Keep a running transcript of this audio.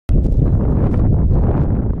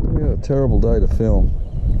terrible day to film.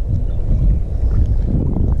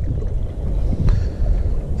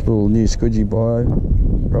 It's a little new Squidgie Bio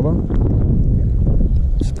rubber.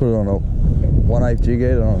 Just put it on a 1/8 jig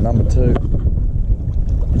head on a number 2.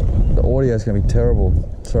 The audio is going to be terrible.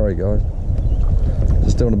 Sorry guys.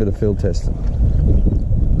 Just doing a bit of field testing.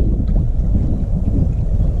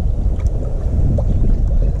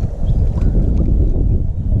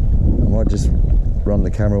 I might just run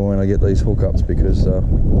the camera when I get these hookups, because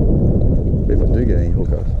if I do get any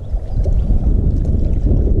hookups,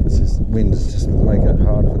 this wind is just making it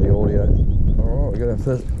hard for the audio. Alright, we got our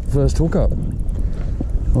first hookup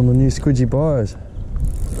on the new Squidgie Bios.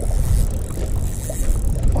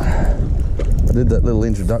 I did that little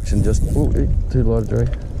introduction just, oh, too light a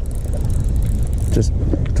drag. Just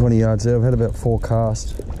 20 yards there. I've had about 4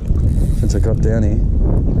 casts since I got down here.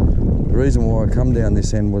 The reason why I come down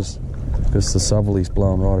this end was because the southerly's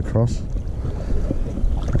blowing right across.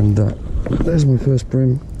 And there's my first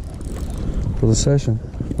bream for the session.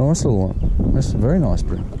 Nice little one. That's a very nice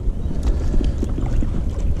bream.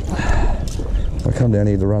 I come down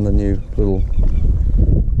here to run the new little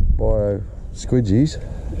Bio Squidgies.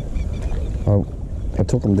 I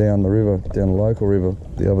took them down the river, down the local river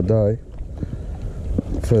the other day.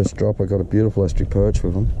 First drop, I got a beautiful estuary perch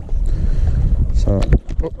with them. So,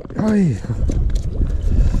 hey,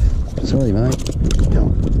 sorry mate, come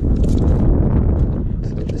on.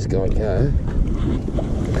 Let's let this guy go.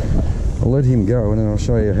 I'll let him go and then I'll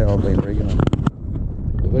show you how I've been rigging them.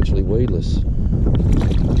 They're virtually weedless.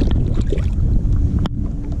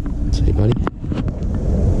 See buddy.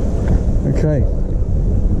 Okay.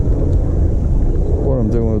 What I'm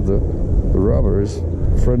doing with the rubber is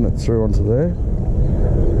threading it through onto there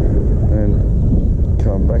and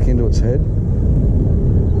coming back into its head.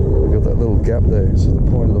 We've got that little gap there, so the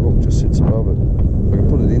point of the hook just sits above it. I can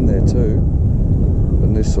put it in there too,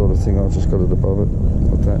 and this sort of thing I've just got it above it,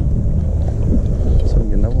 like that. So we can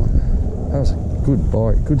get another one. That was a good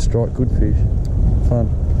bite, good strike, good fish, fun.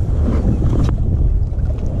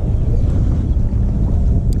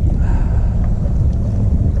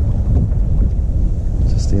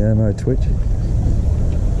 The ammo twitch.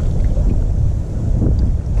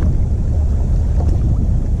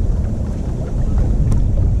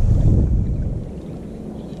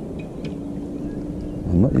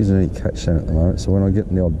 I'm not using any catch sand at the moment, so when I get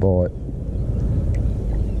the odd bite,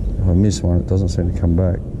 if I miss one, it doesn't seem to come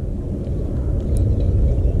back.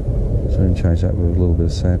 So I can change that with a little bit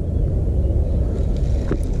of sand.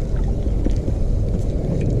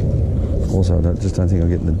 Also, I just don't think I'm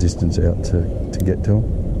getting the distance out to get to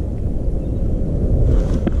them.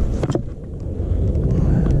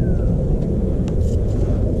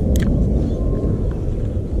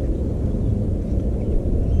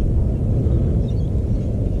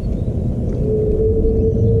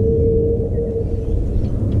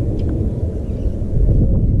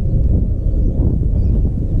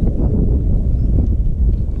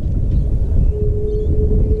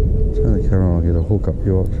 Turn the camera on, I'll get a hook up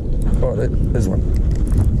your. Oh, there's one.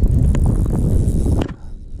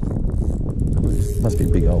 Must be a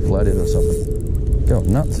big old flathead or something.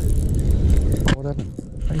 Going nuts. What happened?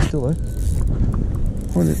 Are you still there?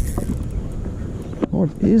 What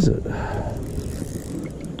is it?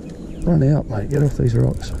 Run out, mate. Get off these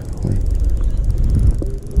rocks.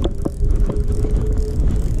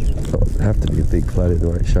 It'd have to be a big flathead the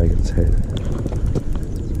way it's shaking its head.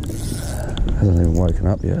 Hasn't even woken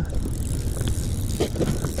up yet.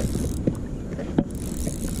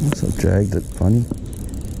 Looks like dragged it funny.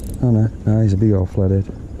 Oh no, he's a big old flathead.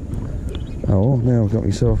 Oh well, now I've got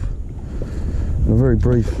myself in a very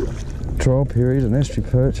brief trial period, an estuary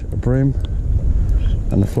perch, a bream,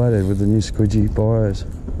 and a flathead with the new Squidgie Bios.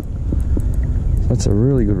 That's a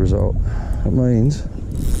really good result. It means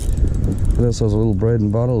that was a little bread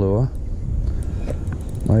and butter lure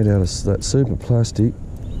made out of that super plastic,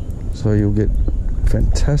 so you'll get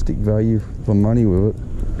fantastic value for money with it,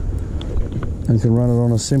 and can run it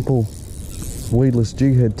on a simple weedless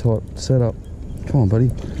jig head type setup. Come on buddy.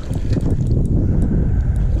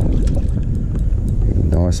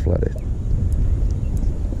 Nice flathead.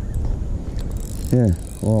 Yeah,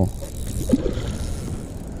 well,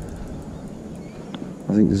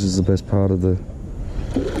 I think this is the best part of the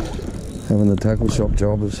having the tackle shop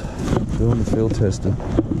job, is doing the field testing.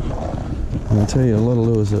 And I tell you, a lot of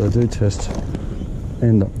lures that I do test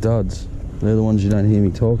end up duds. They're the ones you don't hear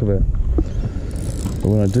me talk about. But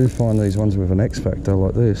when I do find these ones with an X factor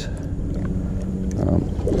like this,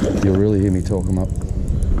 you'll really hear me talk them up.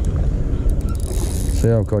 See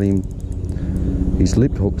how I've got him, his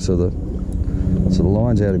lip hooked so the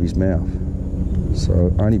line's out of his mouth.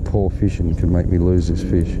 So only poor fishing can make me lose this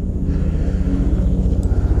fish.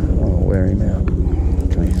 wear him out.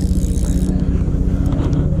 Come here.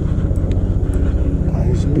 Oh,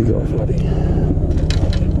 he's a big old floodie.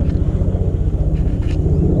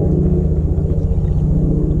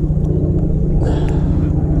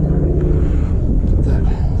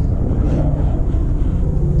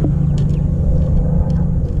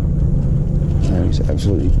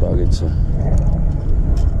 Absolutely buggered, so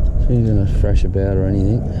she ain't gonna thrash about or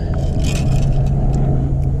anything.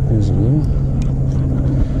 There's a little.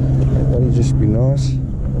 That buddy just be nice.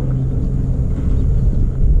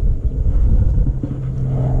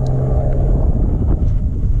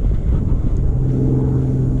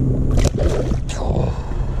 Oh.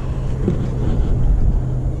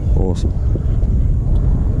 Awesome.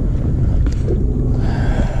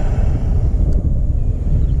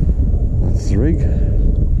 That's the rig.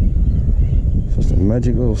 Just a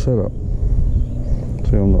magic little setup.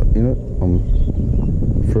 See, I'm not in it, I'm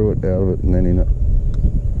through it, out of it, and then in it.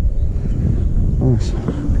 Nice.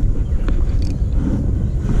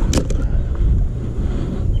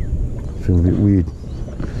 I feel a bit weird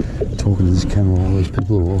talking to this camera while all these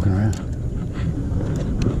people are walking around.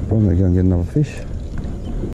 But I'm going to go and get another fish.